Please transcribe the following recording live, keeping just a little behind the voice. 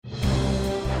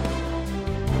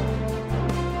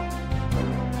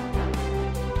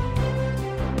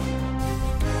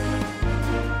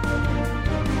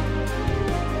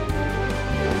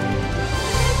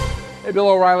Hey, Bill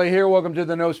O'Reilly here. Welcome to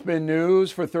the No Spin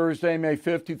News for Thursday, May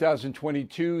 5th,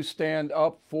 2022. Stand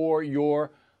up for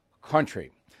your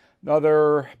country.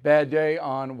 Another bad day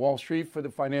on Wall Street for the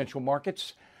financial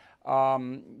markets.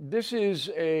 This is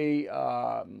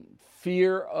a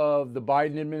fear of the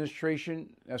Biden administration.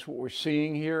 That's what we're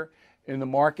seeing here in the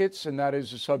markets, and that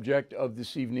is the subject of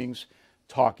this evening's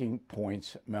Talking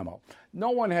Points memo.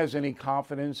 No one has any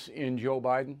confidence in Joe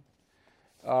Biden.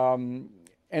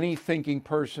 Any thinking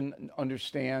person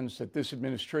understands that this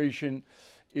administration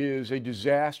is a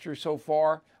disaster so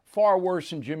far, far worse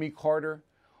than Jimmy Carter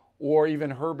or even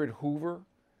Herbert Hoover,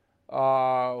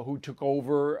 who took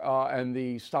over and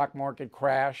the stock market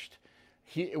crashed.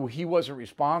 He wasn't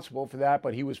responsible for that,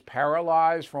 but he was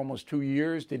paralyzed for almost 2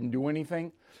 years, didn't do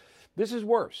anything. This is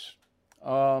worse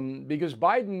because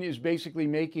Biden is basically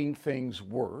making things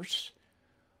worse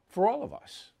for all of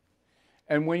us.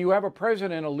 And when you have a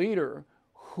president, a leader,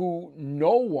 who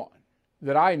no one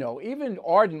that I know, even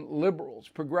ardent liberals,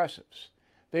 progressives,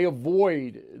 they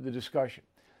avoid the discussion.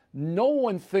 No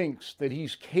one thinks that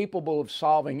he's capable of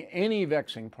solving any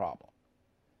vexing problem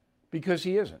because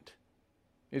he isn't.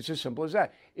 It's as simple as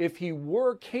that. If he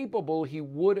were capable, he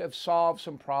would have solved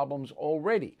some problems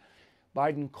already.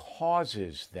 Biden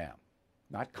causes them,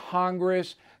 not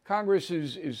Congress. Congress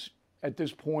is at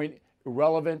this point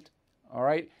irrelevant, all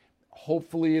right?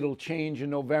 Hopefully it'll change in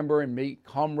November and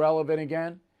become relevant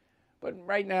again. But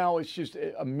right now it's just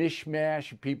a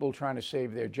mishmash of people trying to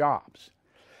save their jobs.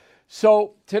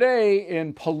 So today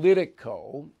in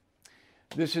Politico,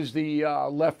 this is the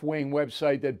left-wing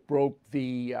website that broke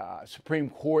the Supreme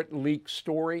Court leak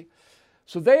story.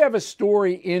 So they have a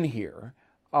story in here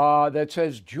that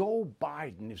says Joe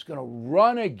Biden is going to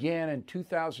run again in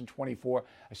 2024,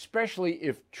 especially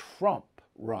if Trump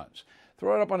runs.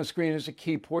 Throw it up on the screen. It's a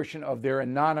key portion of their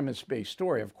anonymous-based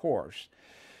story, of course.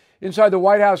 Inside the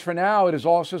White House for now, it is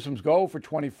all systems go for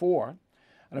 24.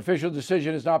 An official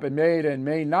decision has not been made and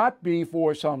may not be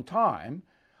for some time,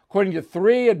 according to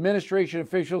 3 administration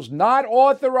officials not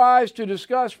authorized to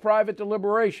discuss private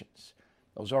deliberations.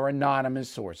 Those are anonymous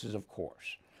sources, of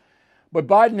course. But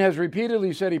Biden has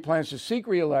repeatedly said he plans to seek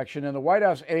re-election, and the White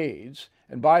House aides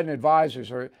and Biden advisors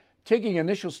are taking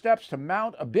initial steps to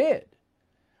mount a bid,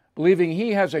 believing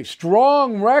he has a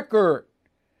strong record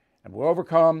and will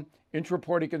overcome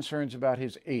intra-party concerns about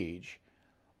his age,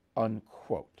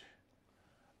 unquote.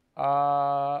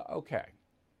 Okay.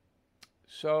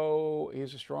 So he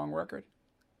has a strong record?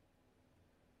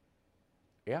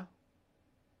 Yeah.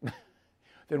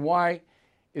 Then why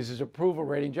is his approval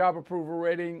rating, job approval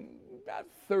rating, about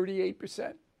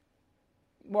 38%?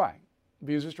 Why? If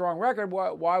he has a strong record,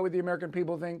 why would the American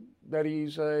people think that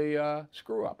he's a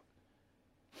screw-up?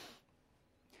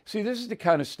 See, this is the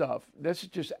kind of stuff, this is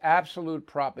just absolute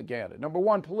propaganda. Number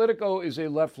one, Politico is a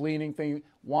left-leaning thing,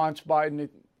 wants Biden to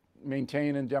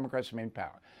maintain and Democrats to maintain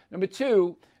power. Number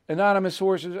two, anonymous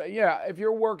sources. Yeah, if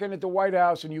you're working at the White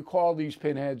House and you call these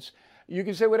pinheads, you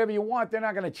can say whatever you want. They're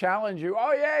not going to challenge you.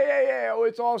 Oh, yeah. Oh,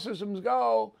 it's all systems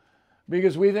go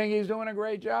because we think he's doing a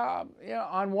great job. Yeah,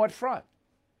 on what front?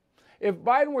 If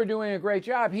Biden were doing a great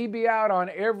job, he'd be out on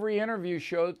every interview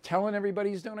show telling everybody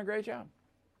he's doing a great job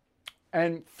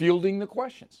and fielding the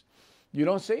questions. You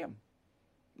don't see him,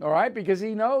 all right, because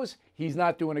he knows he's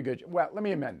not doing a good job. Well, let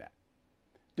me amend that.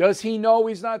 Does he know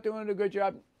he's not doing a good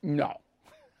job? No,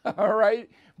 all right,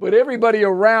 but everybody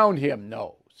around him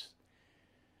knows.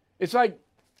 It's like,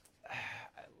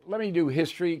 let me do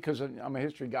history because I'm a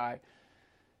history guy.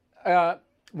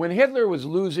 When Hitler was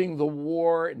losing the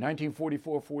war in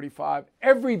 1944-45,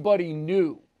 everybody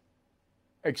knew,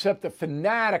 except the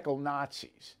fanatical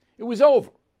Nazis, it was over.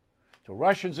 The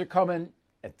Russians are coming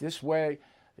at this way.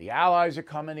 The Allies are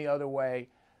coming the other way.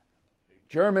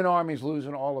 German army's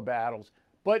losing all the battles.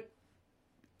 But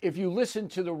if you listen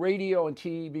to the radio and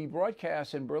TV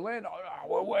broadcasts in Berlin, oh,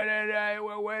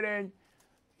 we're winning.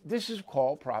 This is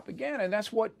called propaganda. And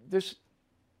that's what this,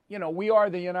 we are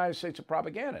the United States of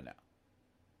propaganda now.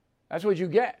 That's what you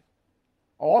get.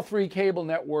 All 3 cable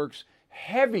networks,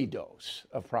 heavy dose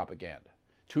of propaganda.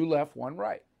 2 left, 1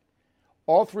 right.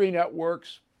 All 3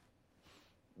 networks,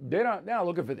 they're not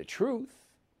looking for the truth.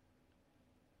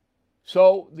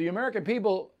 So the American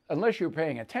people, unless you're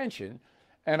paying attention,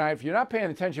 and if you're not paying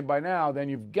attention by now, then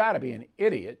you've got to be an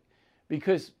idiot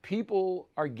because people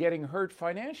are getting hurt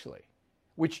financially,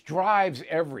 which drives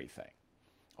everything.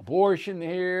 Abortion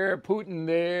here, Putin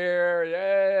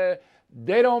there,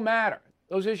 they don't matter.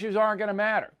 Those issues aren't going to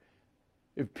matter.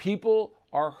 If people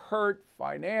are hurt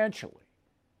financially,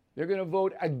 they're going to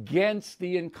vote against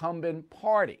the incumbent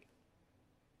party.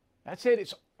 That's it.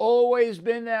 It's always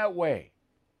been that way.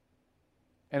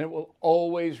 and it will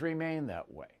always remain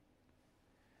that way.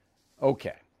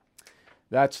 Okay,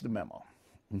 that's the memo.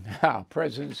 Now,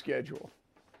 President's schedule.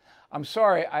 I'm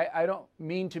sorry, I don't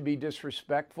mean to be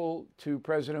disrespectful to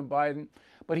President Biden,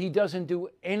 but he doesn't do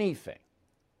anything.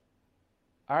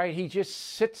 All right, he just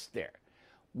sits there.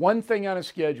 One thing on his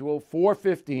schedule,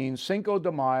 4:15, Cinco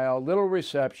de Mayo, little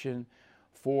reception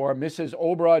for Mrs.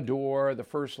 Obrador, the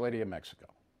First Lady of Mexico.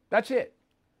 That's it.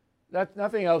 That's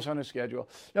nothing else on his schedule.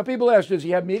 Now, people ask, does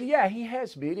he have meetings? Yeah, he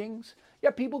has meetings.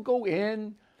 Yeah, people go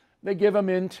in. They give him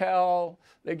intel.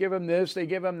 They give him this. They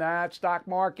give him that. Stock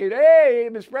market. Hey,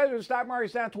 Mr. President, stock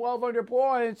market's down 1,200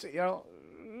 points. I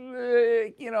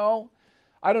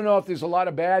don't know if there's a lot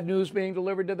of bad news being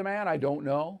delivered to the man. I don't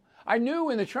know. I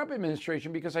knew in the Trump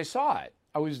administration because I saw it.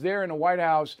 I was there in the White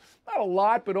House, not a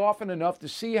lot, but often enough to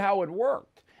see how it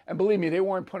worked. And believe me, they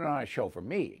weren't putting on a show for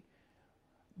me.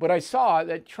 But I saw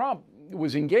that Trump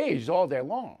was engaged all day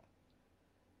long.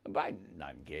 Biden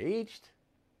not engaged.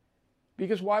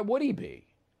 Because why would he be?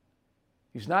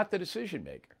 He's not the decision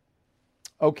maker.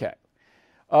 Okay.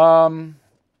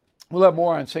 We'll have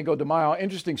more on Cinco de Mayo.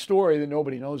 Interesting story that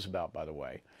nobody knows about, by the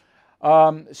way.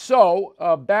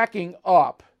 Backing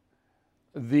up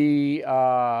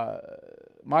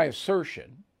my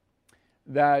assertion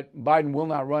that Biden will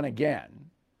not run again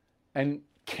and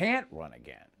can't run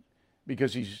again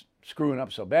because he's screwing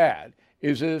up so bad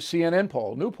is a CNN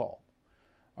poll, new poll.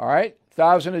 All right,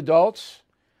 1,000 adults,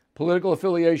 political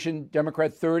affiliation,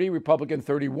 Democrat 30, Republican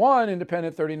 31,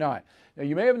 Independent 39. Now,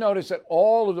 you may have noticed that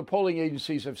all of the polling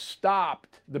agencies have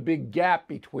stopped the big gap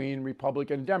between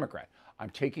Republican and Democrat. I'm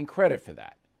taking credit for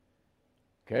that.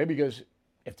 Okay, because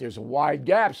if there's a wide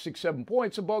gap, 6-7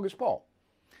 points, a bogus poll.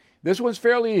 This one's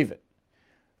fairly even.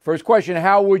 First question,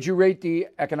 how would you rate the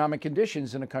economic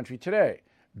conditions in the country today?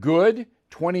 Good,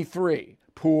 23.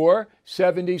 Poor,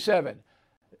 77.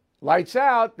 Lights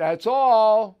out, that's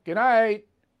all. Good night.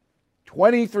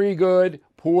 23 good,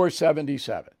 poor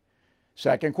 77.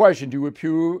 Second question, do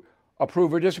you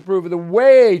approve or disapprove of the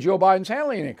way Joe Biden's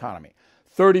handling the economy?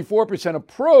 34%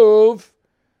 approve,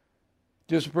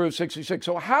 disapprove 66.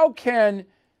 So how can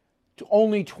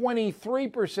only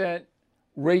 23%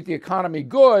 rate the economy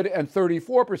good and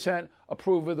 34%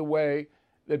 approve of the way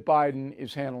that Biden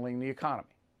is handling the economy?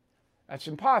 That's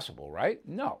impossible, right?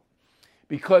 No.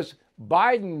 Because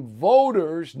Biden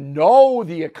voters know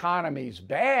the economy's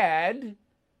bad,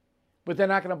 but they're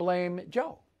not going to blame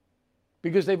Joe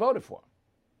because they voted for him.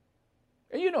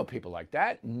 And you know people like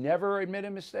that, never admit a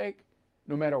mistake,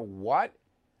 no matter what.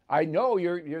 I know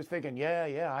you're thinking,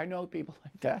 yeah, I know people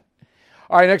like that.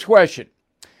 All right, next question.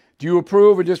 Do you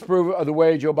approve or disapprove of the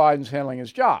way Joe Biden's handling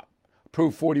his job?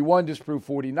 Approve 41, disapprove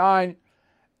 49,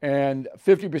 and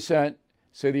 50%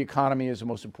 say the economy is the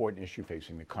most important issue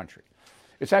facing the country.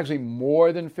 It's actually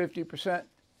more than 50%,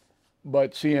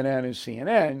 but CNN is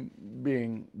CNN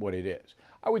being what it is.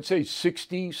 I would say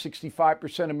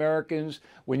 65% Americans,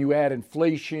 when you add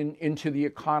inflation into the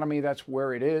economy, that's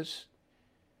where it is.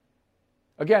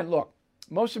 Again, look,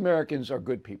 most Americans are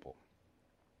good people.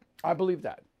 I believe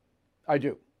that. I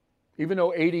do. Even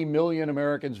though 80 million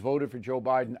Americans voted for Joe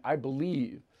Biden, I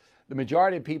believe the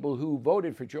majority of people who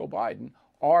voted for Joe Biden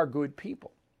are good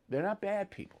people. They're not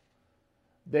bad people.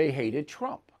 They hated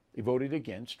Trump. They voted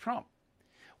against Trump.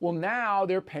 Well, now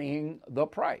they're paying the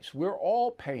price. We're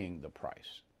all paying the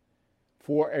price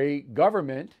for a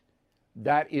government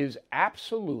that is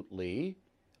absolutely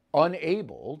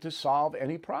unable to solve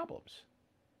any problems.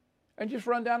 And just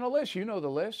run down the list. You know the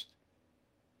list.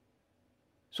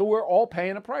 So we're all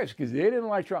paying a price because they didn't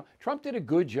like Trump. Trump did a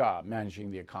good job managing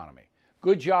the economy.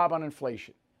 Good job on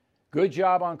inflation. Good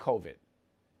job on COVID.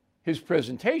 His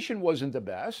presentation wasn't the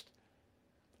best.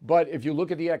 But if you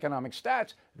look at the economic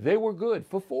stats, they were good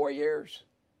for 4 years.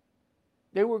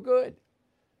 They were good.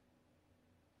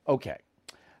 Okay,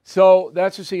 so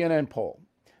that's a CNN poll.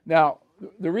 Now,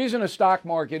 the reason the stock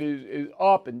market is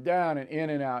up and down and in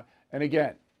and out, and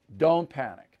again, don't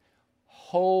panic.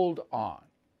 Hold on.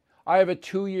 I have a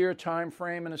 2-year time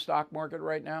frame in the stock market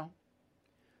right now.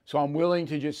 So I'm willing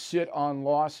to just sit on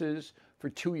losses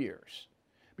for 2 years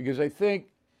because I think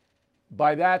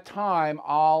by that time,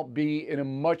 I'll be in a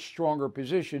much stronger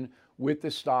position with the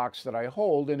stocks that I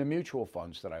hold and the mutual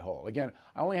funds that I hold. Again,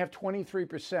 I only have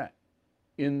 23%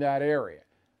 in that area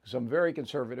because I'm a very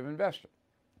conservative investor,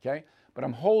 okay? But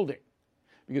I'm holding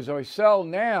because if I sell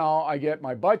now, I get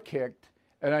my butt kicked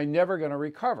and I'm never going to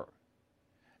recover.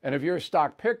 And if you're a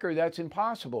stock picker, that's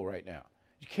impossible right now.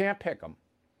 You can't pick them.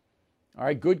 All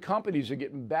right, good companies are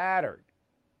getting battered.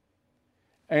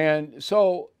 And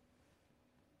so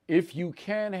if you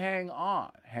can hang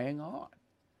on, hang on.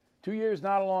 2 years,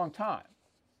 not a long time.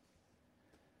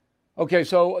 Okay,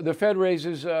 so the Fed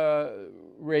raises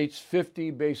rates 50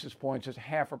 basis points, that's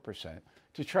 0.5%,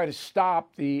 to try to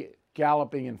stop the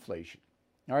galloping inflation.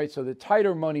 All right, so the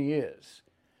tighter money is,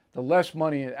 the less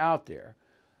money out there,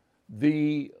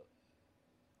 the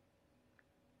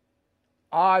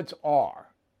odds are,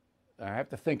 I have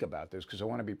to think about this because I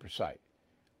want to be precise,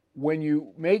 when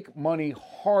you make money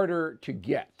harder to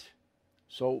get,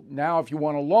 so now if you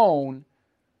want a loan,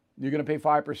 you're going to pay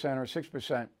 5% or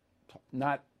 6%,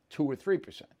 not 2 or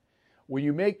 3%. When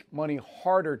you make money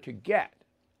harder to get,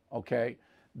 okay,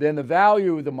 then the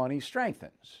value of the money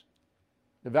strengthens.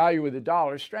 The value of the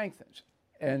dollar strengthens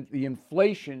and the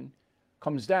inflation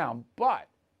comes down. But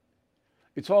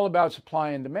it's all about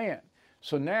supply and demand.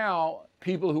 So now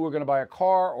people who are going to buy a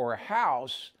car or a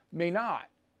house may not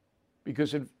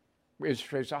because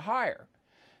interest rates are higher.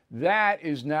 That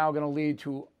is now going to lead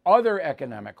to other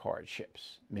economic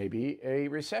hardships, maybe a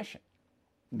recession,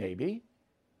 maybe.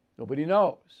 Nobody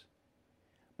knows.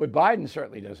 But Biden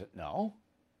certainly doesn't know.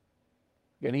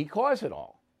 And he caused it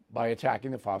all by attacking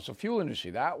the fossil fuel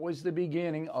industry. That was the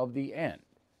beginning of the end.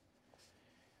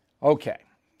 Okay.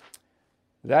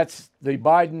 That's the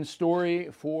Biden story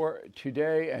for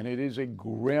today, and it is a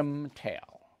grim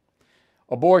tale.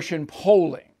 Abortion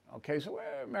polling. Okay, so what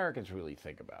do Americans really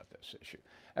think about this issue?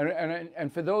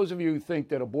 And for those of you who think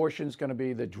that abortion is going to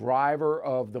be the driver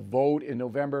of the vote in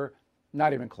November,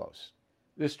 not even close.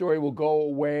 This story will go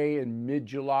away in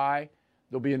mid-July.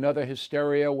 There'll be another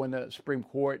hysteria when the Supreme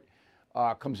Court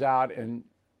comes out and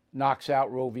knocks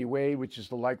out Roe v. Wade, which is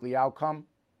the likely outcome.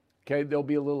 Okay, there'll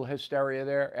be a little hysteria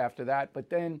there after that, but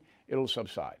then it'll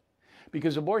subside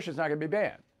because abortion is not going to be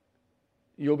banned.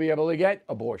 You'll be able to get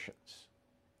abortions.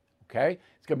 Okay,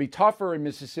 it's going to be tougher in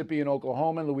Mississippi and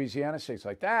Oklahoma and Louisiana, states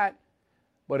like that,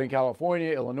 but in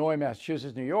California, Illinois,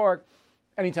 Massachusetts, New York,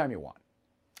 anytime you want.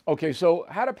 Okay, so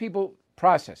how do people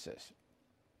process this?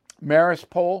 Marist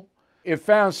poll, it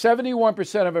found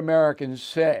 71% of Americans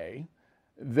say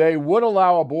they would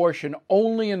allow abortion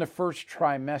only in the first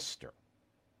trimester,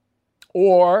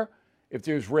 or if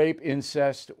there's rape,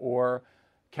 incest, or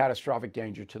catastrophic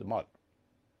danger to the mother.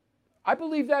 I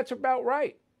believe that's about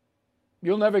right.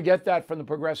 You'll never get that from the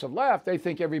progressive left. They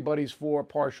think everybody's for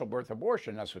partial birth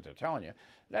abortion. That's what they're telling you.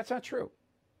 That's not true.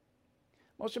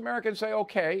 Most Americans say,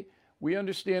 okay, we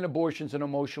understand abortion's an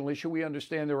emotional issue. We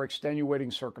understand there are extenuating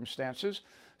circumstances.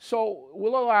 So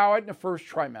we'll allow it in the first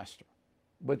trimester.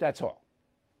 But that's all.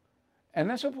 And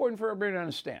that's important for everybody to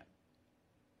understand.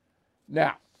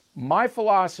 Now, my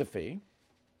philosophy,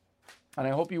 and I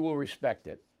hope you will respect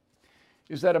it,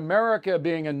 is that America,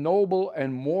 being a noble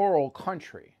and moral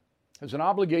country, has an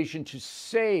obligation to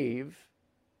save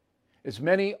as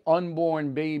many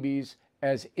unborn babies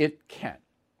as it can.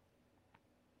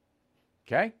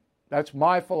 Okay? That's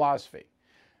my philosophy.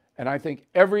 And I think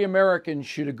every American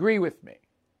should agree with me.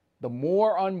 The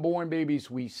more unborn babies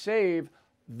we save,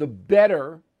 the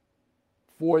better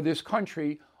for this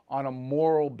country on a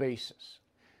moral basis.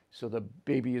 So the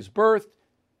baby is birthed,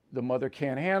 the mother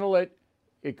can't handle it,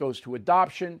 it goes to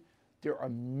adoption. There are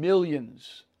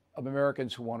millions of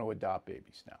Americans who want to adopt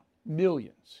babies now.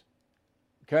 Millions.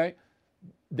 Okay?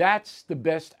 That's the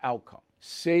best outcome.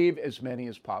 Save as many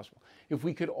as possible. If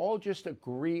we could all just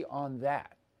agree on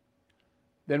that,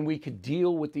 then we could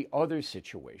deal with the other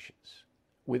situations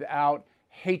without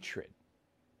hatred.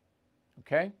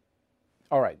 Okay?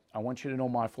 All right, I want you to know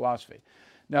my philosophy.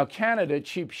 Now, Canada,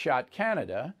 Cheap Shot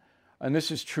Canada, and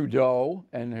this is Trudeau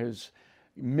and his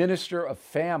Minister of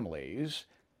Families,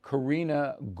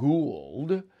 Karina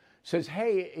Gould, says,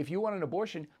 hey, if you want an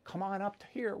abortion, come on up to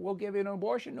here. We'll give you an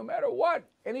abortion no matter what,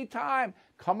 anytime.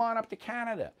 Come on up to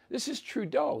Canada. This is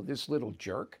Trudeau, this little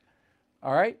jerk.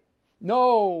 All right?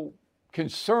 No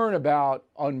concern about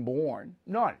unborn.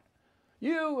 None.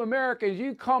 You Americans,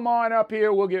 you come on up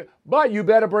here, we'll give, but you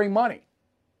better bring money.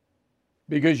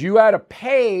 Because you had to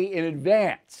pay in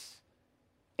advance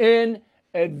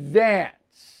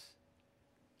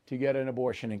to get an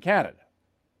abortion in Canada.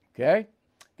 Okay?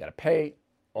 Got to pay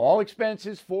all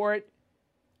expenses for it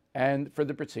and for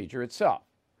the procedure itself.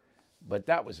 But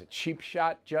that was a cheap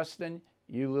shot, Justin,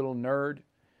 you little nerd.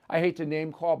 I hate to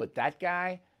name call, but that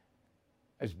guy,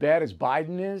 as bad as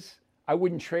Biden is, I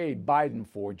wouldn't trade Biden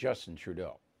for Justin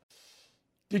Trudeau.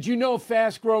 Did you know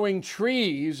Fast Growing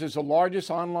Trees is the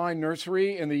largest online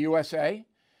nursery in the USA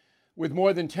with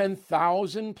more than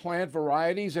 10,000 plant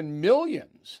varieties and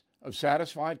millions of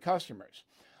satisfied customers?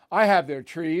 I have their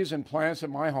trees and plants at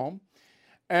my home,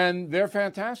 and they're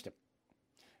fantastic.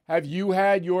 Have you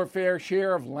had your fair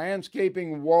share of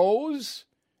landscaping woes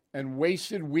and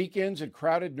wasted weekends at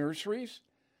crowded nurseries?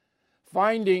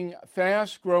 Finding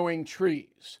Fast Growing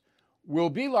Trees will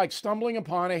be like stumbling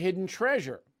upon a hidden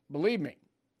treasure. Believe me.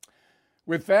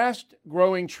 With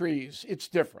fast-growing trees, it's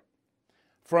different.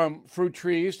 From fruit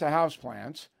trees to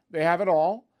houseplants, they have it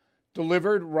all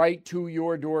delivered right to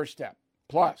your doorstep.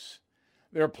 Plus,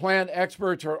 their plant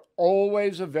experts are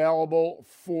always available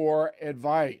for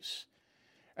advice.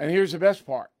 And here's the best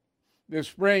part. This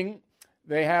spring,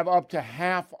 they have up to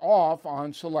half off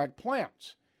on select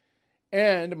plants.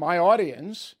 And my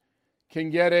audience can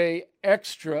get an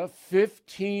extra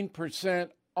 15%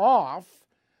 off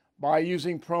by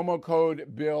using promo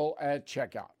code BILL at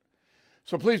checkout.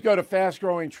 So please go to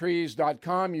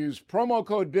fastgrowingtrees.com, use promo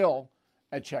code BILL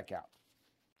at checkout.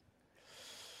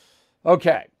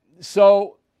 Okay,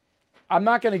 so I'm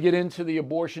not going to get into the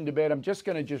abortion debate. I'm just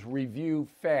going to review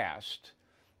fast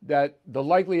that the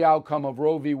likely outcome of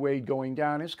Roe v. Wade going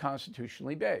down is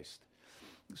constitutionally based.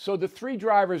 So the three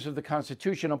drivers of the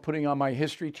Constitution, I'm putting on my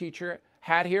history teacher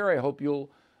hat here. I hope you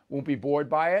won't be bored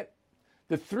by it.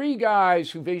 The three guys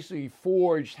who basically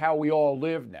forged how we all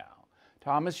live now: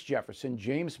 Thomas Jefferson,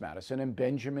 James Madison, and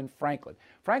Benjamin Franklin.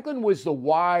 Franklin was the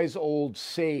wise old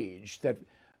sage that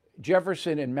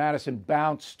Jefferson and Madison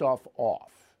bounced stuff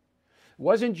off. It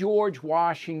wasn't George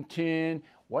Washington,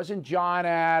 wasn't John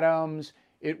Adams,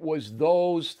 it was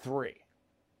those three.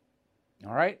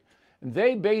 All right?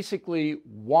 They basically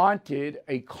wanted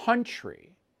a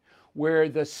country where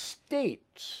the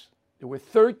states, there were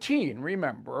 13,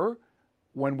 remember,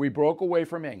 when we broke away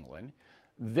from England,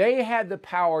 they had the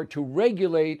power to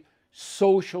regulate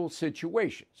social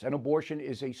situations, and abortion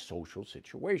is a social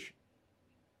situation.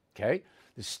 Okay?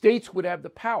 The states would have the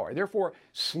power. Therefore,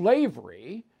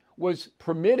 slavery was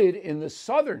permitted in the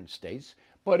southern states,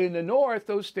 but in the north,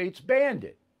 those states banned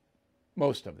it,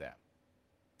 most of them.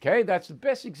 Okay? That's the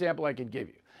best example I can give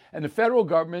you. And the federal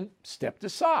government stepped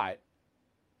aside.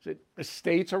 So the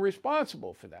states are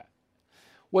responsible for that.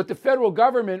 What the federal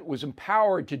government was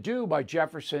empowered to do by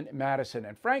Jefferson, Madison,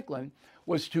 and Franklin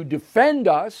was to defend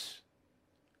us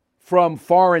from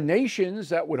foreign nations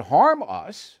that would harm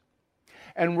us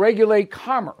and regulate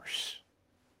commerce,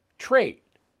 trade,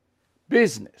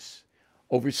 business,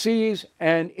 overseas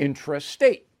and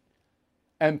intrastate,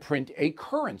 and print a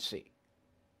currency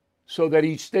so that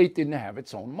each state didn't have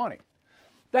its own money.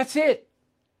 That's it.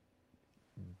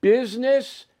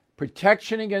 Business,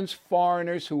 protection against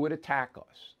foreigners who would attack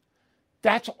us.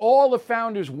 That's all the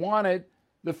founders wanted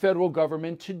the federal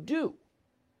government to do.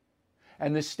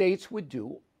 And the states would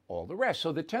do all the rest.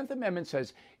 So the 10th Amendment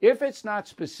says if it's not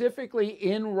specifically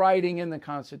in writing in the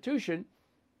Constitution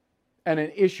and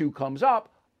an issue comes up,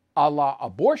 a la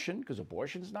abortion, because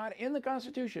abortion's not in the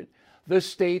Constitution, the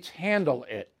states handle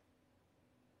it.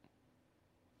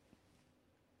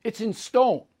 It's in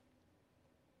stone.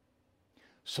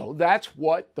 So that's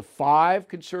what the 5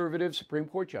 conservative Supreme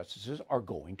Court justices are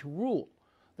going to rule.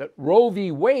 That Roe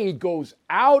v. Wade goes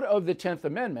out of the 10th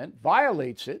Amendment,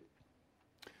 violates it.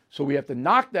 So we have to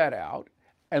knock that out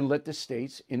and let the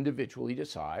states individually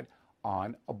decide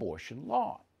on abortion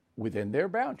law within their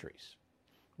boundaries.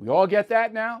 We all get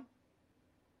that now?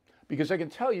 Because I can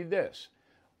tell you this,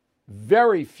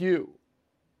 very few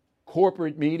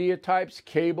corporate media types,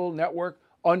 cable network,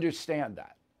 understand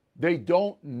that. They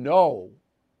don't know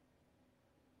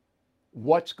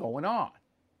what's going on.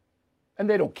 And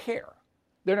they don't care.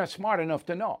 They're not smart enough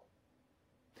to know.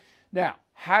 Now,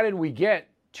 how did we get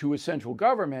to a central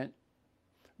government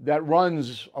that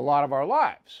runs a lot of our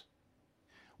lives?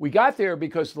 We got there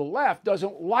because the left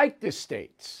doesn't like the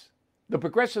states. The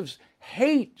progressives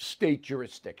hate state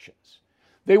jurisdictions.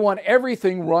 They want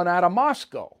everything run out of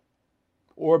Moscow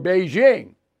or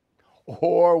Beijing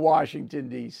or Washington,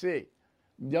 D.C.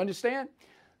 You understand?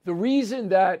 The reason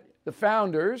that the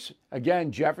founders,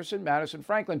 again, Jefferson, Madison,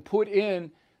 Franklin, put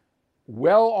in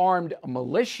well-armed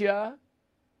militia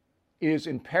is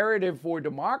imperative for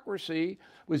democracy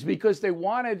was because they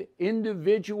wanted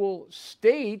individual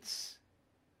states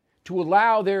to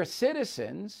allow their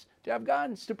citizens to have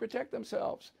guns to protect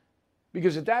themselves.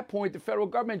 Because at that point, the federal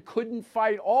government couldn't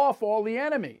fight off all the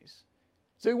enemies.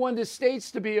 So they wanted the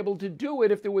states to be able to do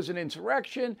it if there was an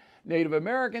insurrection, Native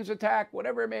Americans attack,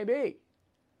 whatever it may be.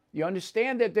 You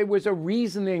understand that there was a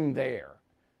reasoning there.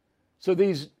 So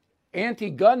these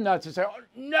anti-gun nuts that say, oh,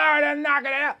 no, they're not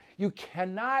going to. You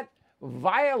cannot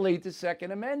violate the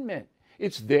Second Amendment.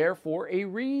 It's there for a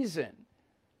reason.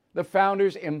 The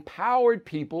founders empowered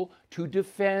people to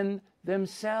defend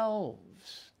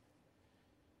themselves.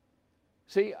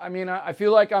 See, I mean, I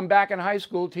feel like I'm back in high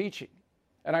school teaching.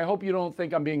 And I hope you don't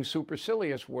think I'm being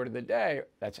supercilious word of the day.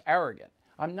 That's arrogant.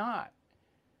 I'm not.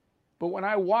 But when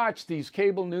I watch these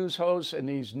cable news hosts and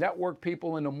these network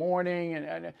people in the morning,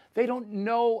 and they don't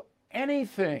know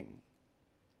anything.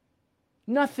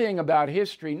 Nothing about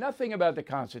history, nothing about the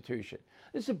Constitution.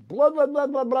 This is blah, blah, blah,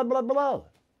 blah, blah, blah, blah.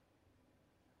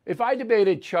 If I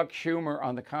debated Chuck Schumer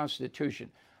on the Constitution,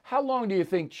 how long do you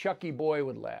think Chucky Boy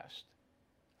would last?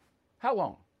 How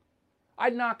long?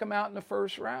 I'd knock him out in the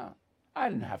first round. I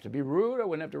didn't have to be rude. I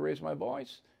wouldn't have to raise my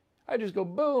voice. I'd just go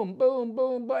boom, boom,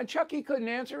 boom, boom. Chucky couldn't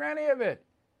answer any of it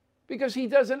because he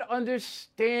doesn't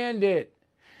understand it.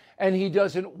 And he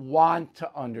doesn't want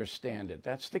to understand it.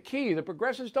 That's the key. The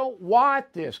progressives don't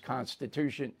want this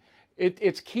Constitution.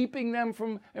 It's keeping them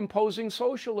from imposing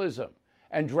socialism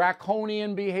and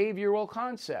draconian behavioral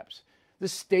concepts. The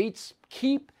states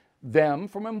keep them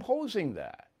from imposing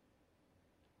that.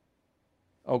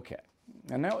 Okay.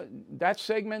 And now that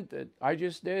segment that I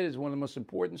just did is one of the most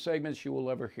important segments you will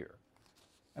ever hear.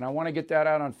 And I want to get that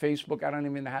out on Facebook. I don't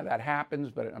even know how that happens,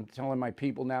 but I'm telling my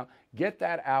people now, get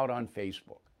that out on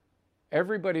Facebook.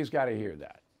 Everybody's got to hear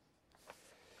that.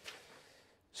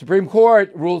 Supreme Court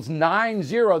rules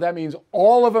 9-0. That means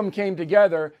all of them came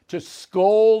together to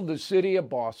scold the city of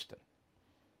Boston,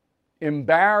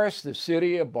 embarrass the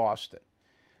city of Boston.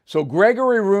 So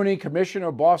Gregory Rooney, Commissioner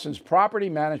of Boston's Property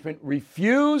Management,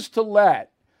 refused to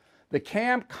let the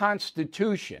Camp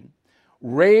Constitution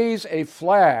raise a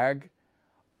flag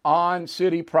on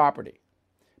city property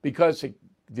because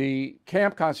the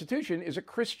Camp Constitution is a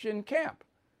Christian camp.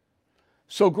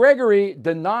 So Gregory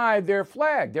denied their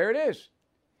flag. There it is.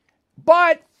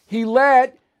 But he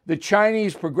let the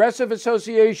Chinese Progressive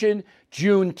Association,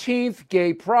 Juneteenth,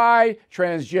 Gay Pride,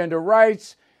 transgender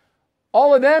rights,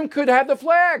 all of them could have the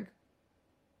flag,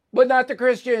 but not the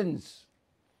Christians.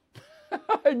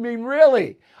 I mean,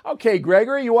 really? Okay,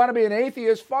 Gregory, you want to be an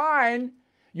atheist? Fine.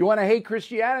 You want to hate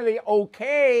Christianity?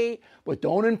 Okay, but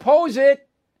don't impose it.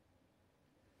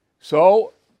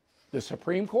 So the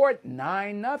Supreme Court,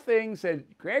 9-0, said,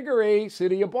 Gregory,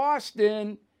 city of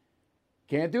Boston,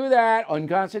 can't do that,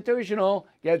 unconstitutional,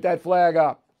 get that flag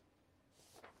up.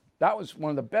 That was one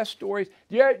of the best stories.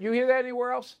 You hear that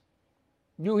anywhere else?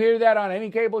 You hear that on any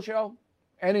cable show?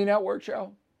 Any network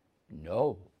show?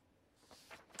 No.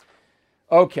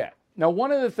 Okay. Now,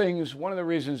 one of the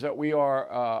reasons that we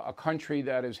are a country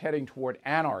that is heading toward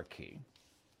anarchy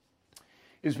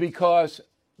is because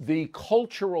the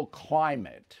cultural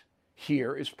climate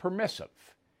here is permissive.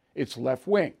 It's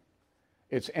left-wing.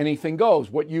 It's anything goes,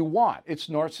 what you want. It's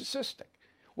narcissistic.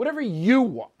 Whatever you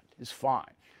want is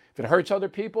fine. If it hurts other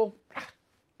people,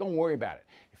 don't worry about it.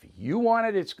 If you want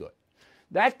it, it's good.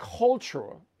 That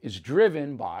culture is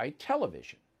driven by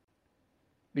television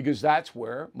because that's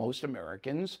where most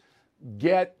Americans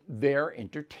get their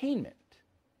entertainment,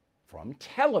 from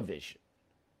television.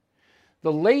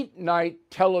 The late night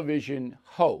television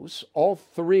hosts, all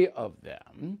three of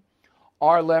them,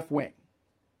 are left-wing.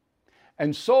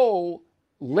 And so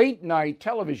late night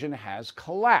television has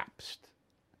collapsed.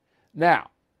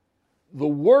 Now, the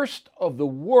worst of the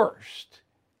worst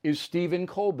is Stephen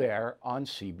Colbert on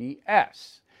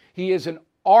CBS. He is an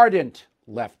ardent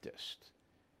leftist.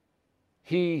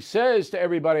 He says to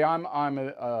everybody, I'm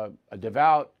a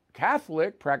devout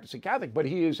Catholic, practicing Catholic, but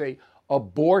he is a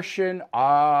abortion,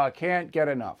 can't get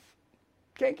enough.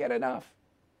 Can't get enough.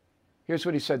 Here's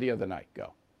what he said the other night.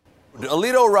 Go.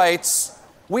 Alito writes,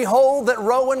 we hold that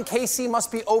Roe and Casey must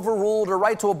be overruled. A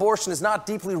right to abortion is not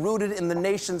deeply rooted in the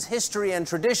nation's history and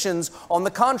traditions. On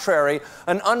the contrary,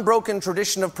 an unbroken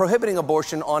tradition of prohibiting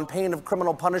abortion on pain of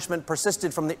criminal punishment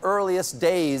persisted from the earliest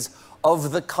days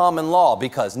of the common law,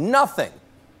 because nothing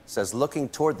says looking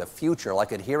toward the future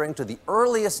like adhering to the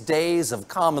earliest days of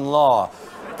common law.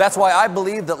 That's why I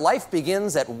believe that life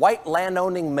begins at white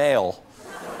land-owning male,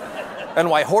 and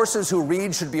why horses who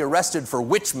read should be arrested for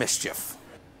witch mischief.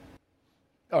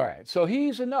 All right, so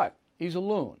he's a nut. He's a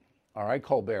loon. All right,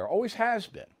 Colbert always has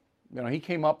been. You know, he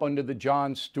came up under the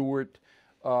Jon Stewart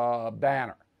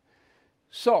banner.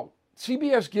 So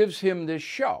CBS gives him this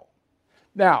show.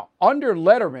 Now, under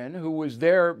Letterman, who was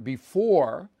there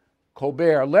before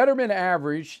Colbert, Letterman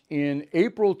averaged in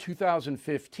April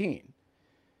 2015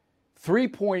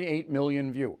 3.8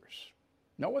 million viewers.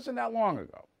 Now, it wasn't that long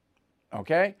ago.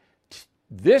 Okay?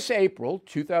 This April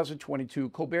 2022,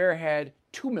 Colbert had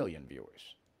 2 million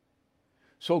viewers.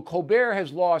 So Colbert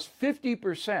has lost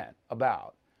 50%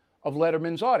 about of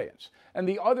Letterman's audience. And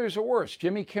the others are worse.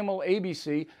 Jimmy Kimmel,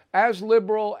 ABC, as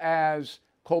liberal as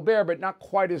Colbert, but not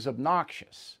quite as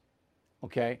obnoxious.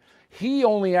 Okay? He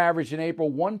only averaged in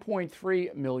April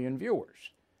 1.3 million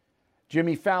viewers.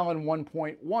 Jimmy Fallon,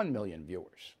 1.1 million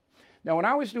viewers. Now, when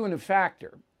I was doing a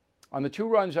factor on the two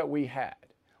runs that we had,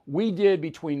 we did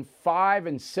between 5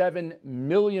 and 7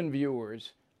 million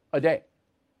viewers a day.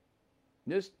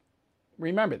 Just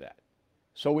remember that.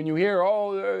 So when you hear,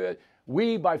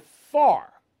 We, by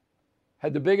far,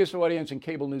 had the biggest audience in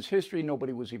cable news history.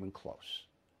 Nobody was even close.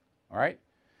 All right?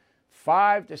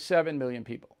 5 to 7 million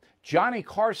people. Johnny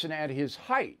Carson at his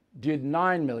height did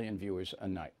 9 million viewers a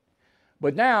night.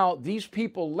 But now, these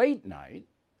people late night,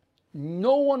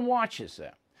 no one watches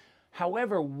them.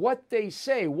 However, what they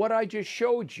say, what I just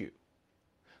showed you,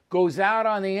 goes out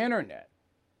on the internet,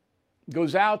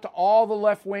 goes out to all the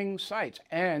left-wing sites,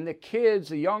 and the kids,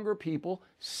 the younger people,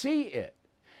 see it.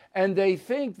 And they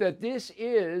think that this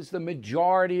is the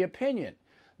majority opinion,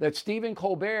 that Stephen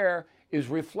Colbert is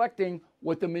reflecting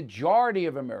what the majority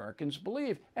of Americans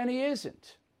believe, and he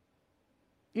isn't.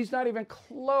 He's not even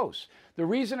close. The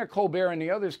reason that Colbert and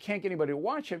the others can't get anybody to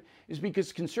watch him is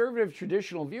because conservative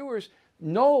traditional viewers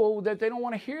know that they don't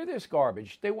want to hear this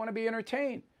garbage. They want to be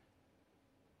entertained.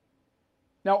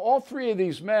 Now, all three of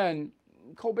these men,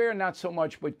 Colbert not so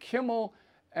much, but Kimmel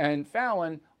and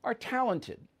Fallon are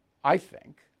talented, I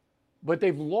think. But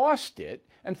they've lost it.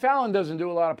 And Fallon doesn't do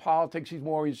a lot of politics. He's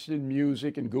more interested in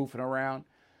music and goofing around.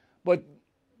 But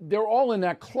they're all in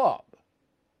that club.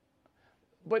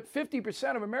 But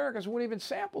 50% of Americans wouldn't even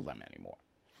sample them anymore.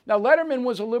 Now, Letterman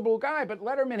was a liberal guy, but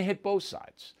Letterman hit both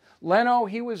sides. Leno,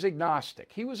 he was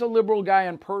agnostic. He was a liberal guy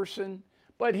in person,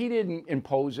 but he didn't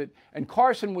impose it. And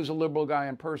Carson was a liberal guy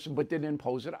in person, but didn't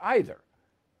impose it either.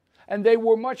 And they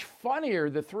were much funnier,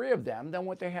 the three of them, than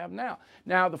what they have now.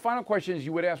 Now, the final question is,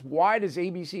 you would ask, why does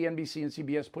ABC, NBC, and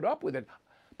CBS put up with it?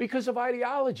 Because of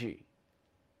ideology.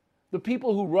 The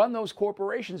people who run those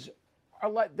corporations are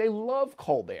like, they love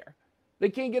Colbert. They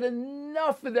can't get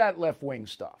enough of that left-wing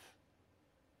stuff.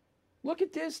 Look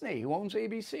at Disney, who owns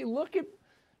ABC. Look at,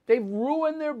 they've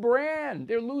ruined their brand.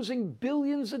 They're losing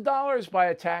billions of dollars by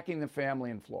attacking the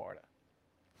family in Florida.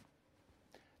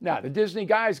 Now, the Disney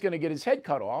guy's going to get his head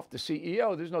cut off, the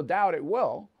CEO. There's no doubt it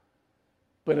will.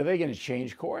 But are they going to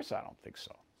change course? I don't think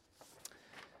so.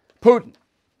 Putin.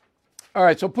 All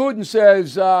right, so Putin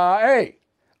says, hey,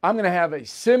 I'm going to have a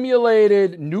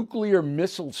simulated nuclear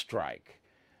missile strike.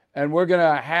 And we're going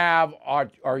to have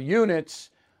our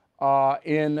units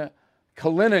in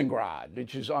Kaliningrad,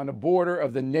 which is on the border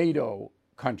of the NATO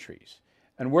countries.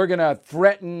 And we're going to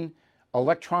threaten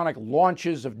electronic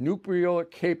launches of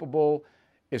nuclear-capable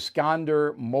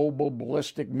Iskander mobile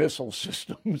ballistic missile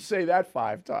system. Say that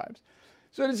 5 times.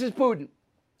 So this is Putin.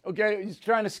 Okay, he's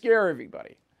trying to scare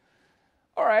everybody.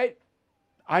 All right,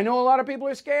 I know a lot of people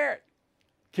are scared.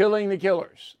 Killing the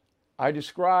killers. I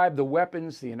describe the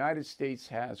weapons the United States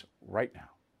has right now.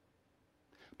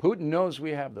 Putin knows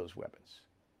we have those weapons.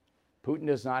 Putin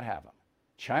does not have them.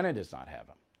 China does not have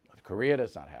them. Korea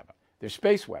does not have them. They're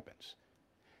space weapons.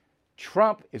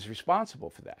 Trump is responsible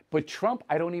for that. But Trump,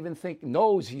 I don't even think,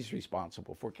 knows he's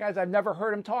responsible for it. Guys, I've never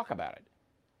heard him talk about it.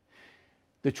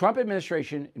 The Trump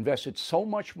administration invested so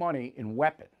much money in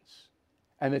weapons,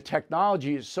 and the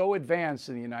technology is so advanced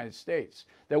in the United States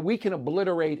that we can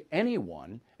obliterate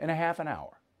anyone in a half an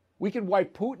hour. We can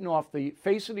wipe Putin off the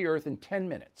face of the earth in 10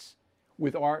 minutes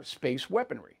with our space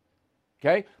weaponry.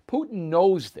 Okay? Putin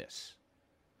knows this.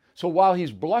 So while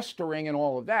he's blustering and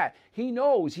all of that, he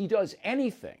knows he does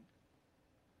anything.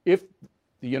 If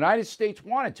the United States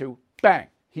wanted to, bang,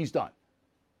 he's done.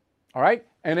 All right?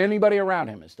 And anybody around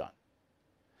him is done.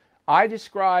 I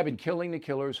describe in Killing the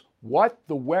Killers what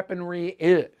the weaponry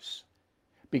is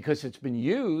because it's been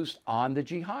used on the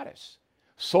jihadists.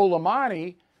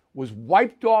 Soleimani was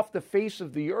wiped off the face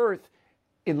of the earth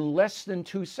in less than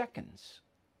 2 seconds.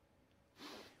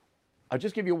 I'll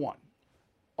just give you one.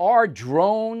 Our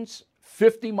drones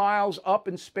 50 miles up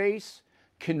in space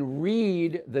can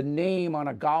read the name on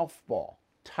a golf ball,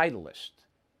 Titleist,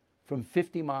 from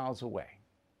 50 miles away.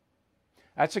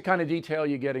 That's the kind of detail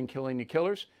you get in Killing the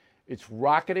Killers. It's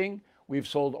rocketing. We've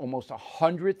sold almost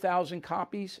 100,000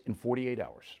 copies in 48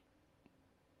 hours.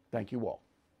 Thank you all.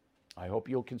 I hope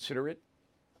you'll consider it.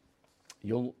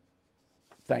 You'll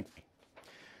thank me.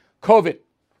 COVID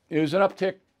is an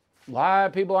uptick. A lot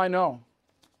of people I know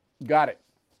got it.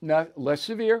 Not less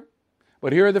severe,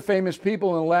 but here are the famous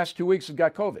people in the last 2 weeks that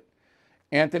got COVID.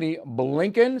 Anthony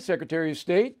Blinken, Secretary of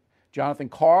State. Jonathan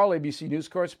Karl, ABC News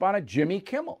correspondent. Jimmy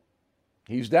Kimmel.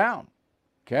 He's down.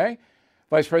 Okay?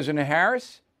 Vice President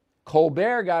Harris.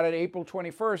 Colbert got it April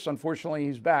 21st. Unfortunately,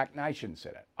 he's back. Now, I shouldn't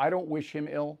say that. I don't wish him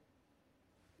ill,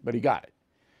 but he got it.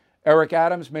 Eric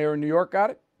Adams, mayor of New York, got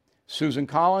it. Susan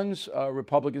Collins,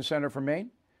 Republican senator from Maine.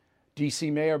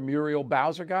 D.C. Mayor Muriel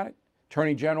Bowser got it.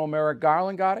 Attorney General Merrick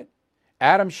Garland got it.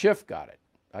 Adam Schiff got it.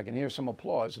 I can hear some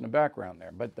applause in the background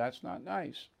there, but that's not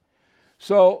nice.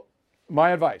 So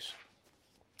my advice,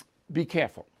 be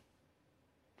careful.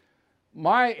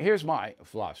 Here's my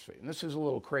philosophy, and this is a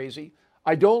little crazy.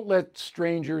 I don't let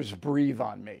strangers breathe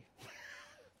on me.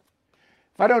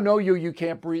 If I don't know you, you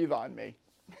can't breathe on me.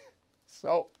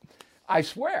 So I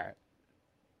swear,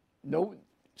 no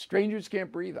strangers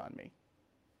can't breathe on me.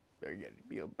 They're getting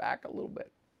you back a little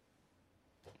bit.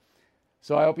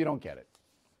 So I hope you don't get it.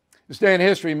 This day in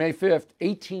history, May 5th,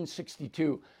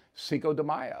 1862, Cinco de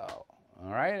Mayo.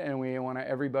 All right, and we want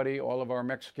everybody, all of our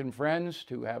Mexican friends,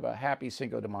 to have a happy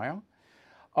Cinco de Mayo.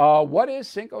 What is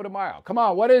Cinco de Mayo? Come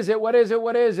on, what is it? What is it?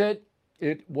 What is it?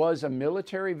 It was a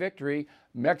military victory,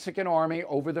 Mexican army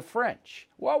over the French.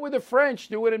 What were the French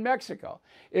doing in Mexico?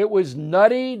 It was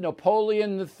nutty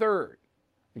Napoleon III.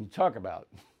 You talk about.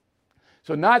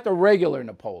 So not the regular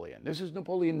Napoleon. This is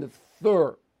Napoleon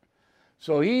III.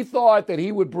 So he thought that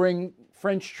he would bring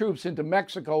French troops into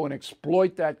Mexico and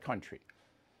exploit that country.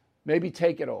 Maybe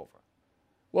take it over.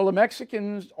 Well, the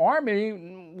Mexican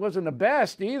army wasn't the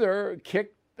best either. It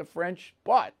kicked the French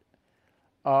butt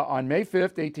on May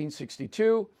 5th,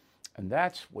 1862. And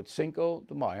that's what Cinco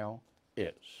de Mayo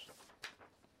is.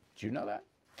 Did you know that?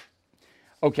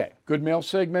 Okay, good mail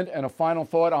segment and a final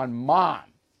thought on Mom.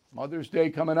 Mother's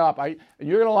Day coming up. And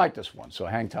you're going to like this one, so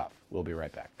hang tough. We'll be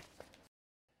right back.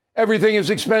 Everything is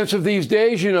expensive these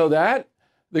days, you know that.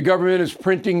 The government is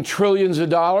printing trillions of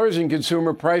dollars and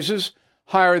consumer prices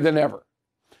higher than ever.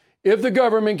 If the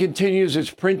government continues its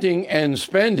printing and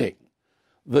spending,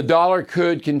 the dollar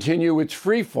could continue its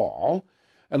free fall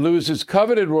and lose its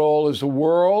coveted role as the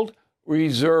world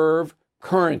reserve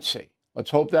currency.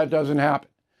 Let's hope that doesn't happen.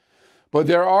 But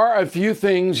there are a few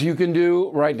things you can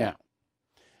do right now.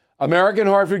 American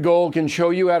Hartford Gold can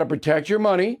show you how to protect your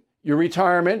money, your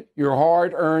retirement, your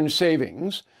hard-earned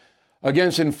savings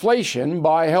against inflation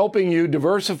by helping you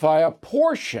diversify a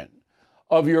portion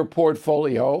of your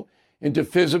portfolio into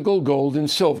physical gold and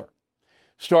silver.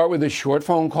 Start with a short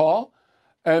phone call,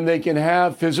 and they can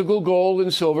have physical gold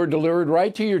and silver delivered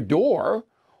right to your door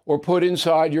or put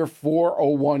inside your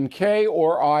 401k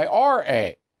or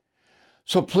IRA.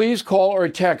 So please call or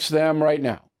text them right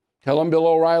now. Tell them Bill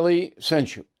O'Reilly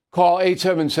sent you. Call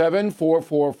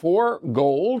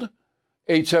 877-444-GOLD,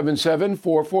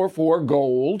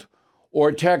 877-444-GOLD,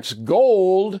 or text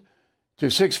GOLD to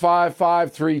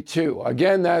 65532.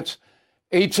 Again, that's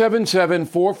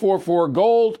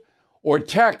 877-444-GOLD, or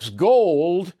text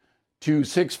GOLD to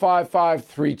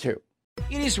 65532.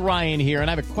 It is Ryan here,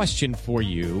 and I have a question for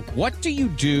you. What do you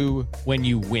do when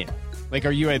you win? Like,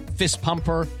 are you a fist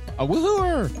pumper, a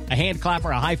woo-hooer, a hand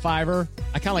clapper, a high fiver?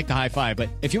 I kind of like the high five, but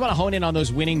if you want to hone in on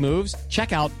those winning moves,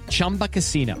 check out Chumba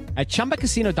Casino. At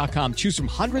ChumbaCasino.com, choose from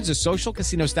hundreds of social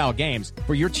casino-style games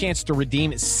for your chance to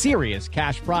redeem serious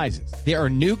cash prizes. There are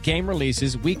new game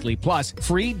releases weekly, plus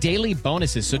free daily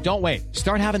bonuses. So don't wait.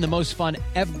 Start having the most fun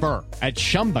ever at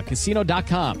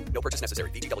ChumbaCasino.com. No purchase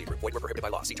necessary. VGW. Void where prohibited by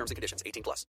law. See terms and conditions.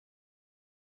 18+.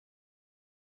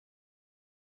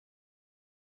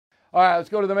 All right, let's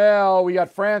go to the mail. We got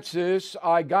Francis.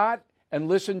 I got and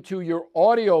listened to your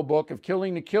audiobook of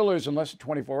Killing the Killers in less than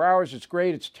 24 hours. It's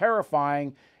great. It's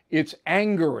terrifying. It's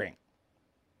angering.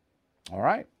 All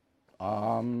right.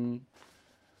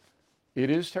 It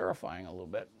is terrifying a little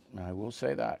bit. I will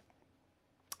say that.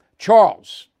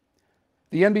 Charles,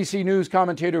 the NBC News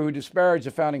commentator who disparaged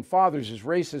the Founding Fathers as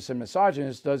racist and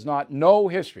misogynist, does not know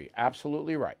history.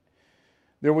 Absolutely right.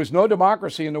 There was no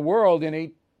democracy in the world in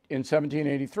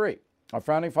 1783. Our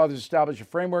Founding Fathers established a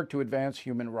framework to advance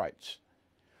human rights.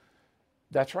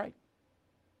 That's right.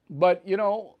 But, you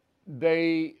know,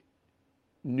 they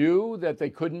knew that they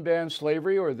couldn't ban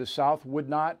slavery or the South would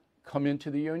not come into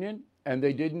the Union, and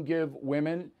they didn't give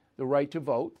women the right to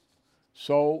vote.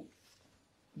 So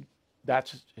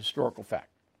that's historical fact.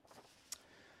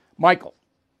 Michael,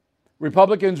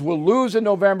 Republicans will lose in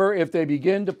November if they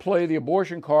begin to play the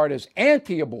abortion card as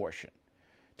anti-abortion.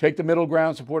 Take the middle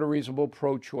ground, support a reasonable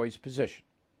pro-choice position.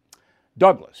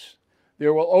 Douglas,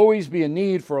 there will always be a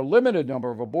need for a limited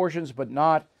number of abortions, but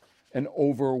not an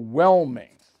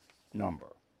overwhelming number.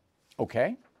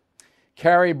 Okay.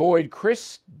 Carrie Boyd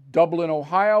Chris, Dublin,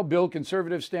 Ohio. Bill,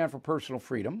 conservatives stand for personal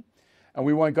freedom, and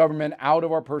we want government out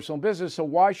of our personal business, so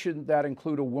why shouldn't that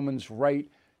include a woman's right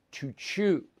to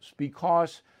choose?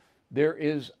 Because there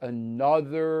is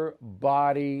another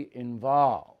body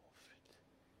involved.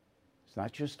 It's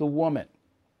not just the woman.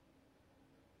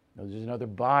 No, there's another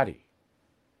body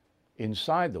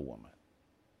inside the woman.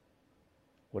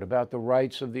 What about the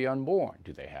rights of the unborn?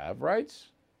 Do they have rights?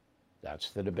 That's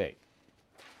the debate.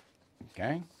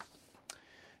 Okay?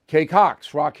 Kay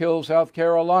Cox, Rock Hill, South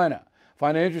Carolina.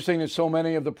 Find it interesting that so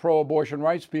many of the pro-abortion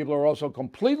rights people are also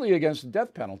completely against the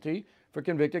death penalty for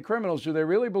convicted criminals. Do they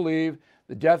really believe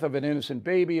the death of an innocent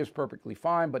baby is perfectly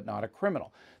fine, but not a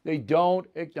criminal? They don't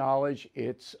acknowledge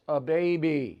it's a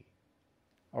baby.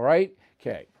 All right?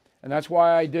 Okay. And that's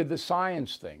why I did the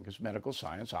science thing, because medical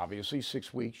science, obviously,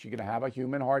 6 weeks, you're going to have a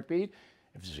human heartbeat.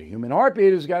 If it's a human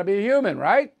heartbeat, it's got to be a human,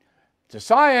 right? It's a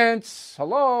science.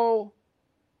 Hello.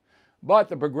 But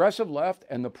the progressive left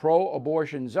and the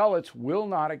pro-abortion zealots will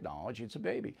not acknowledge it's a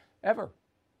baby, ever,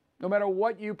 no matter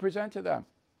what you present to them.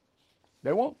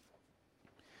 They won't.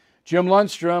 Jim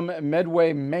Lundstrom,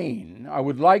 Medway, Maine. I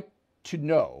would like to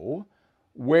know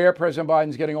where President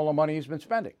Biden's getting all the money he's been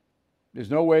spending. There's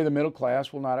no way the middle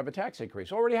class will not have a tax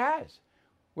increase. Already has.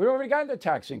 We've already gotten a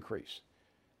tax increase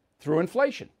through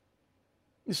inflation.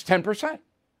 It's 10%.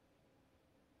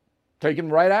 Taken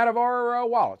right out of our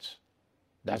wallets.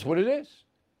 That's what it is.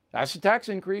 That's the tax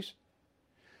increase.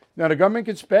 Now, the government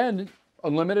can spend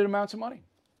unlimited amounts of money.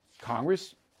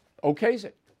 Congress okays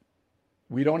it.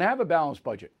 We don't have a balanced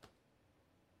budget.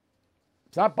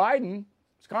 It's not Biden,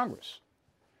 it's Congress.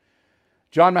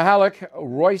 John Mahalik,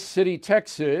 Royce City,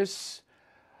 Texas.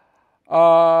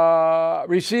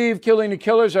 Received Killing the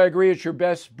Killers. I agree it's your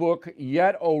best book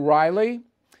yet, O'Reilly.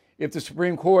 If the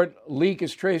Supreme Court leak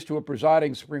is traced to a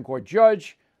presiding Supreme Court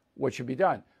judge, what should be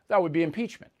done? That would be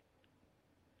impeachment.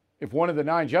 If one of the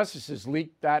 9 justices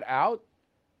leaked that out,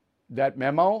 that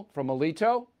memo from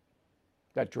Alito,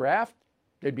 that draft,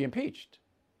 they'd be impeached.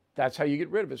 That's how you get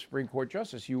rid of a Supreme Court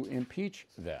justice. You impeach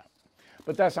them.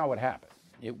 But that's not what happened.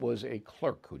 It was a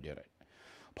clerk who did it.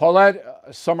 Paulette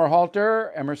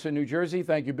Summerhalter, Emerson, New Jersey.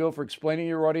 Thank you, Bill, for explaining to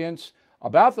your audience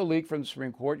about the leak from the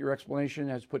Supreme Court. Your explanation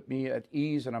has put me at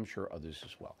ease, and I'm sure others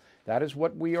as well. That is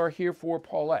what we are here for,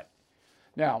 Paulette.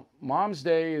 Now, Mom's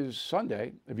Day is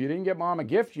Sunday. If you didn't get Mom a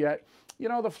gift yet, you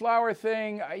know, the flower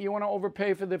thing, you want to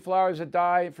overpay for the flowers that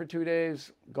die for 2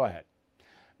 days, go ahead.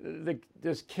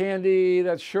 This candy,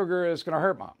 that sugar is going to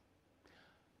hurt Mom.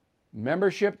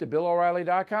 Membership to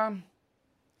BillO'Reilly.com.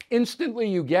 Instantly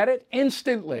you get it,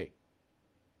 instantly.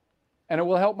 And it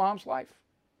will help Mom's life.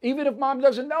 Even if Mom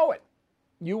doesn't know it,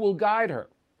 you will guide her.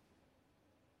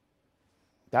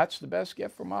 That's the best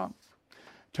gift for Mom.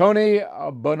 Tony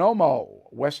Bonomo,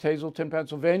 West Hazelton,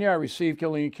 Pennsylvania. I received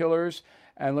Killing the Killers,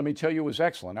 and let me tell you, it was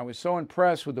excellent. I was so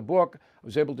impressed with the book, I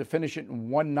was able to finish it in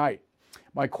one night.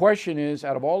 My question is,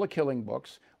 out of all the killing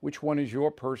books, which one is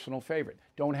your personal favorite?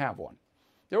 Don't have one.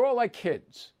 They're all like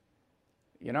kids.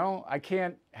 You know, I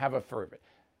can't have a favorite.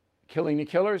 Killing the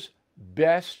Killers,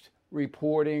 best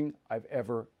reporting I've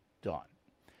ever done.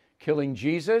 Killing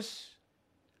Jesus,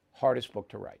 hardest book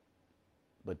to write.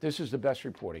 But this is the best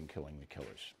reporting, Killing the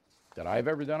Killers, that I've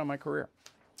ever done in my career.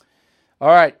 All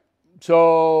right,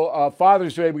 so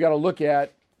Father's Day we got to look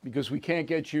at, because we can't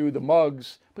get you the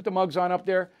mugs. Put the mugs on up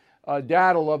there.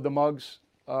 Dad will love the mugs,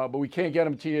 but we can't get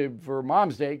them to you for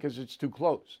Mom's Day because it's too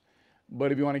close.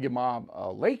 But if you want to give Mom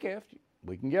a late gift,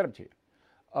 we can get them to you.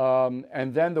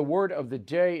 And then the word of the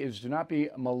day is do not be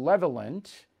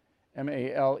malevolent,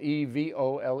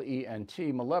 Malevolent,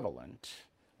 malevolent,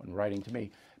 when writing to me.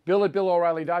 Bill at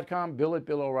BillO'Reilly.com, Bill at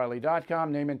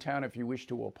BillO'Reilly.com. Name and town if you wish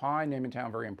to opine. Name and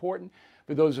town, very important.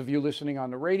 For those of you listening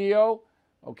on the radio,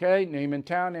 okay, name and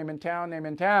town, name and town, name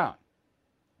and town.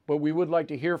 But we would like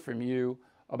to hear from you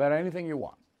about anything you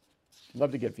want.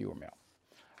 Love to get viewer mail.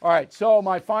 All right, so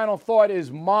my final thought is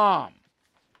Mom.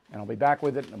 And I'll be back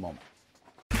with it in a moment.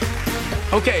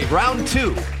 Okay, round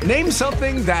 2. Name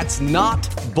something that's not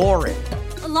boring.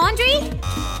 A laundry?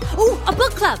 Ooh, a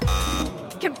book club.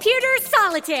 Computer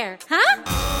solitaire, huh?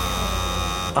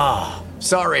 Ah,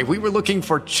 sorry, we were looking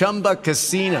for Chumba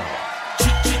Casino.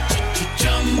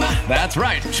 That's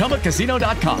right,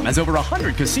 ChumbaCasino.com has over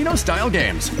 100 casino-style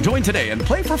games. Join today and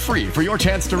play for free for your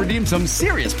chance to redeem some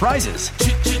serious prizes.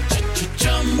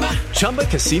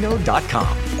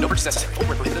 ChumbaCasino.com. No purchase necessary. Void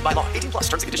where prohibited by law. 18+.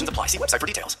 Terms and conditions apply. See website for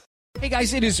details. Hey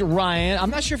guys, it is Ryan. I'm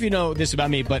not sure if you know this about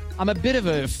me, but I'm a bit of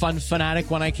a fun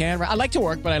fanatic when I can. I like to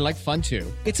work, but I like fun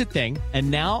too. It's a thing. And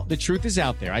now the truth is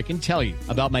out there. I can tell you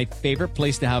about my favorite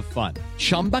place to have fun.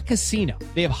 Chumba Casino.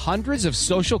 They have hundreds of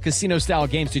social casino style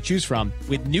games to choose from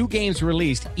with new games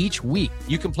released each week.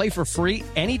 You can play for free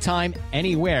anytime,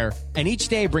 anywhere. And each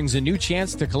day brings a new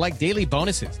chance to collect daily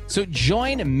bonuses. So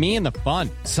join me in the fun.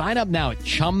 Sign up now at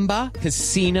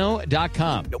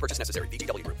ChumbaCasino.com. No purchase necessary.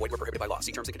 VGW. Void where prohibited by law.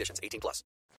 See terms and conditions. 18+.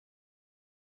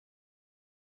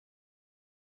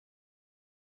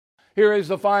 Here is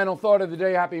the final thought of the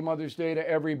day. Happy Mother's Day to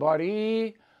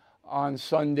everybody on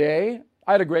Sunday.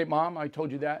 I had a great mom. I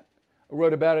told you that. I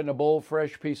wrote about it in A Bold,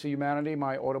 Fresh Piece of Humanity,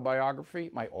 my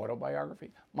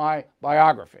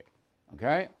biography.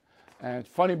 Okay? And it's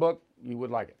a funny book. You would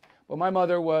like it. But my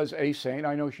mother was a saint.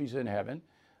 I know she's in heaven.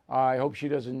 I hope she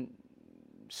doesn't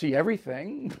see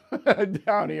everything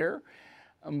down here.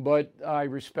 But I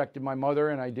respected my mother,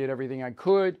 and I did everything I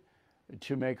could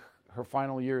to make her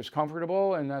final years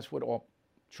comfortable, and that's what all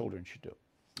children should do.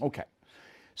 Okay.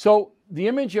 So the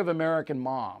image of American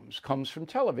moms comes from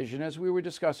television, as we were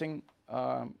discussing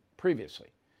previously.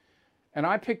 And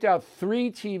I picked out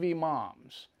 3 TV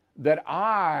moms that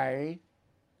I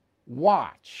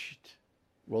watched.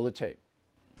 Roll the tape.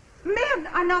 Men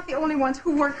are not the only ones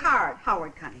who work hard,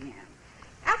 Howard Cunningham.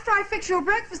 After I fix your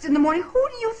breakfast in the morning, who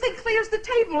do you think clears the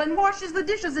table and washes the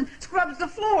dishes and scrubs the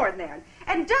floor in there?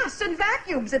 And dusts and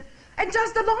vacuums and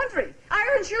does the laundry,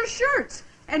 irons your shirts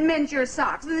and mends your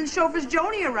socks, and then chauffeurs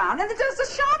Joni around, and then does the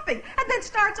shopping, and then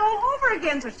starts all over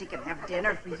again so she can have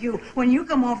dinner for you when you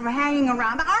come home from hanging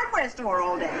around the hardware store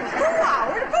all day. Who,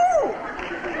 Howard? Who?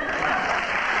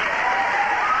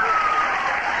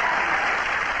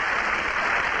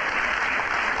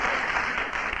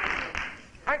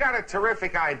 I got a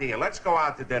terrific idea. Let's go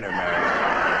out to dinner, Mary.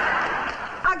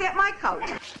 I'll get my coat.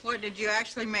 What, did you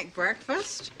actually make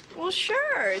breakfast? Well,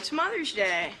 sure. It's Mother's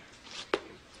Day.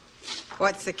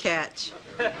 What's the catch?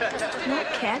 No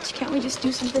catch. Can't we just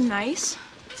do something nice?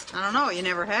 I don't know. You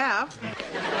never have.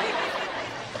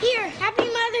 Here, Happy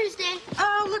Mother's Day.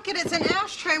 Oh, look at it. It's an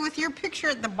ashtray with your picture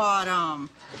at the bottom.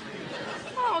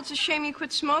 Oh, it's a shame you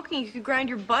quit smoking. You could grind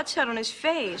your butt's head on his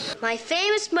face. My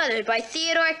Famous Mother by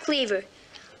Theodore Cleaver.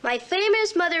 My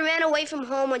famous mother ran away from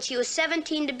home when she was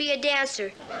 17 to be a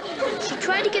dancer. She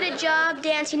tried to get a job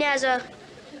dancing as a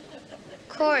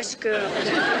chorus girl.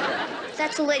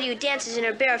 That's a lady who dances in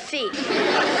her bare feet.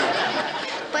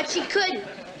 But she couldn't,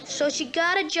 so she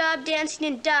got a job dancing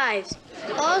in dives.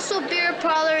 Also beer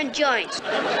parlor and joints.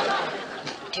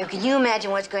 Dear, can you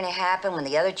imagine what's going to happen when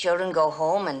the other children go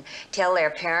home and tell their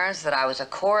parents that I was a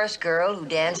chorus girl who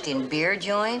danced in beer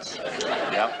joints?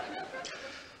 Yep.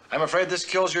 I'm afraid this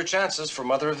kills your chances for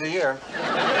Mother of the Year.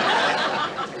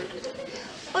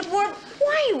 But, Ward,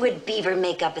 why would Beaver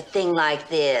make up a thing like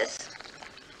this?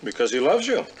 Because he loves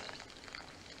you.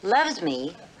 Loves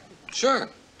me? Sure.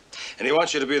 And he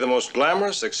wants you to be the most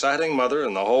glamorous, exciting mother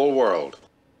in the whole world.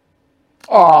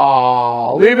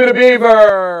 Oh, Leave It a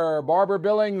Beaver. Barbara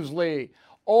Billingsley.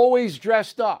 Always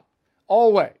dressed up.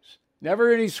 Always.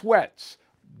 Never any sweats.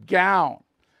 Gown.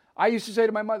 I used to say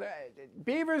to my mother,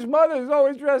 Beaver's mother is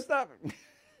always dressed up.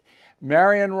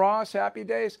 Marion Ross, Happy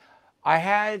Days. I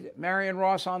had Marion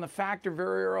Ross on The Factor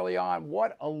very early on.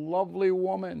 What a lovely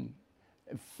woman.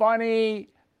 Funny.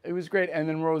 It was great. And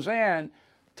then Roseanne,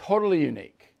 totally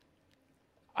unique.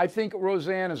 I think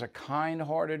Roseanne is a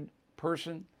kind-hearted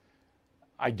person.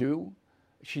 I do.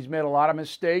 She's made a lot of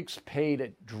mistakes, paid a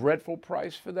dreadful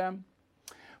price for them.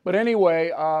 But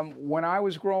anyway, when I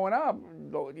was growing up,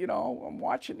 you know, I'm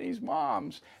watching these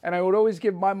moms, and I would always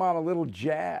give my mom a little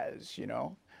jazz, you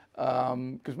know,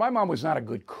 because my mom was not a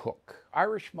good cook.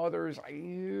 Irish mothers,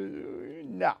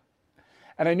 no.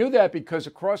 And I knew that because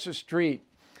across the street,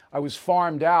 I was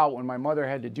farmed out when my mother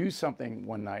had to do something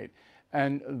one night,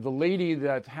 and the lady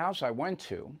that house I went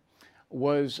to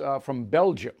was from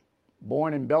Belgium,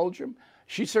 born in Belgium.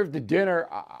 She served the dinner.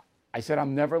 I said,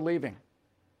 I'm never leaving.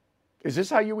 Is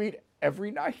this how you eat every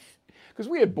night? Because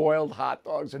we had boiled hot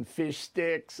dogs and fish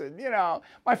sticks. And, you know,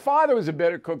 my father was a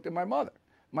better cook than my mother.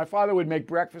 My father would make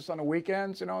breakfast on the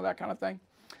weekends, you know, that kind of thing.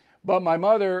 But my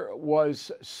mother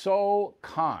was so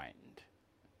kind.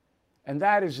 And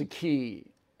that is the key.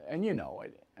 And you know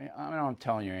it. I'm not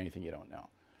telling you anything you don't know.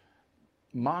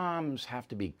 Moms have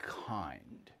to be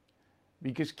kind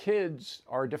because kids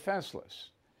are defenseless.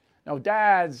 Now,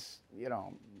 dads, you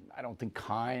know, I don't think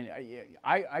kind.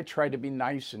 I tried to be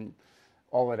nice and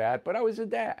all of that, but I was a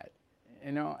dad,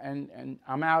 you know, and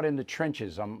I'm out in the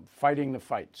trenches. I'm fighting the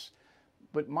fights.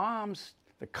 But moms,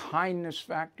 the kindness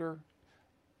factor,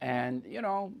 and, you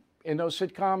know, in those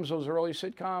sitcoms, those early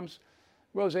sitcoms,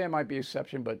 Roseanne might be an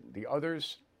exception, but the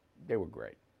others, they were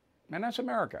great. And that's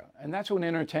America. And that's when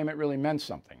entertainment really meant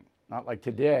something. Not like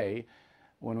today,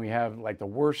 when we have like the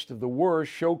worst of the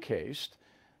worst showcased.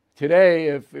 Today,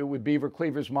 if it would Beaver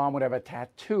Cleaver's mom would have a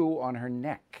tattoo on her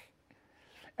neck.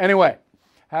 Anyway,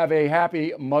 have a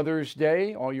happy Mother's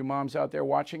Day, all you moms out there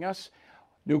watching us.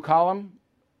 New column,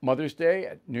 Mother's Day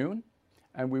at noon.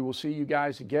 And we will see you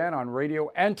guys again on radio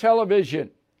and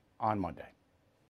television on Monday.